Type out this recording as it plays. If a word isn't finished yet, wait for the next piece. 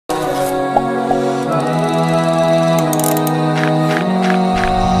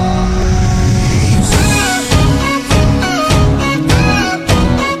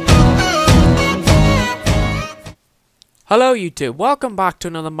Hello YouTube, welcome back to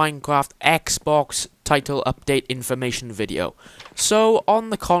another Minecraft Xbox title update information video. So on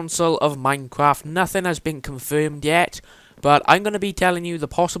the console of Minecraft, nothing has been confirmed yet, but I'm going to be telling you the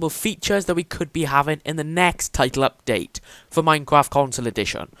possible features that we could be having in the next title update for Minecraft Console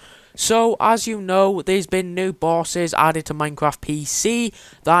Edition. So, as you know, there's been new bosses added to Minecraft PC.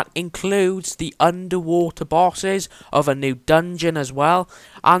 That includes the underwater bosses of a new dungeon as well.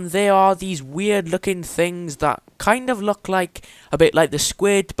 And they are these weird looking things that kind of look like a bit like the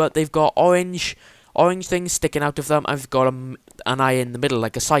squid, but they've got orange things sticking out of them. I've got an eye in the middle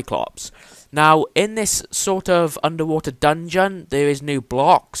like a cyclops. Now, in this sort of underwater dungeon, there is new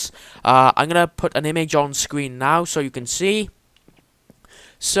blocks. I'm going to put an image on screen now so you can see.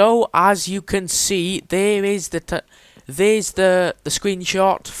 So, as you can see, there's the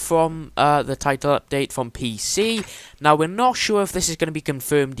screenshot from the title update from PC. Now, we're not sure if this is going to be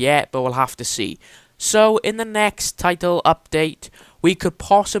confirmed yet, but we'll have to see. So, in the next title update, we could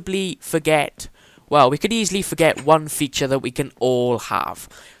possibly forget, well, we could easily forget one feature that we can all have.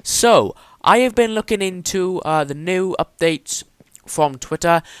 So, I have been looking into the new updates from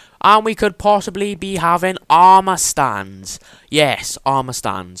Twitter, and we could possibly be having armor stands. Yes, armor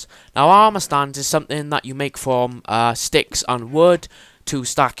stands. Now, armor stands is something that you make from sticks and wood to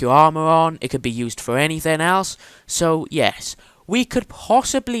stack your armor on. It could be used for anything else. So, yes, we could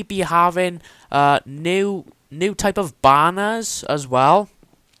possibly be having new type of banners as well.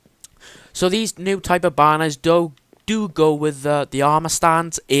 So, these new type of banners do go with the armor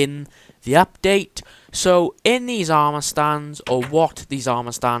stands in the update. So in these armor stands, or what these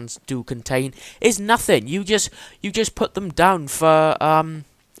armor stands do contain, is nothing. You just put them down for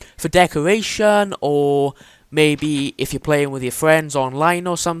decoration, or maybe if you're playing with your friends online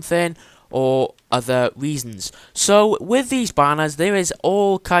or something, or other reasons. So with these banners, there is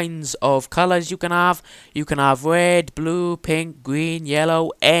all kinds of colors you can have. You can have red, blue, pink, green,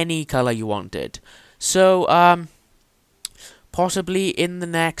 yellow, any color you wanted. So possibly in the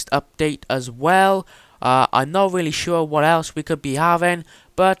next update as well. I'm not really sure what else we could be having,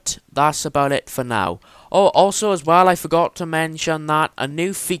 but that's about it for now. Oh, also as well, I forgot to mention that a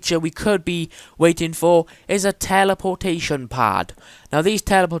new feature we could be waiting for is a teleportation pad. Now, these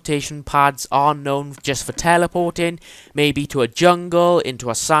teleportation pads are known just for teleporting, maybe to a jungle,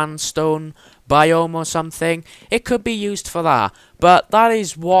 into a sandstone biome or something. It could be used for that, but that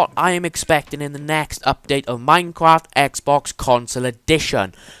is what I am expecting in the next update of Minecraft Xbox Console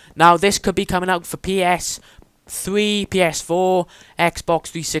Edition. Now, this could be coming out for PS3, PS4, Xbox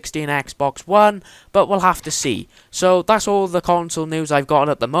 360 and Xbox One, but we'll have to see. So that's all the console news I've got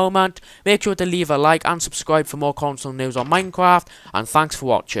at the moment. Make sure to leave a like and subscribe for more console news on Minecraft, and thanks for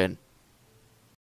watching.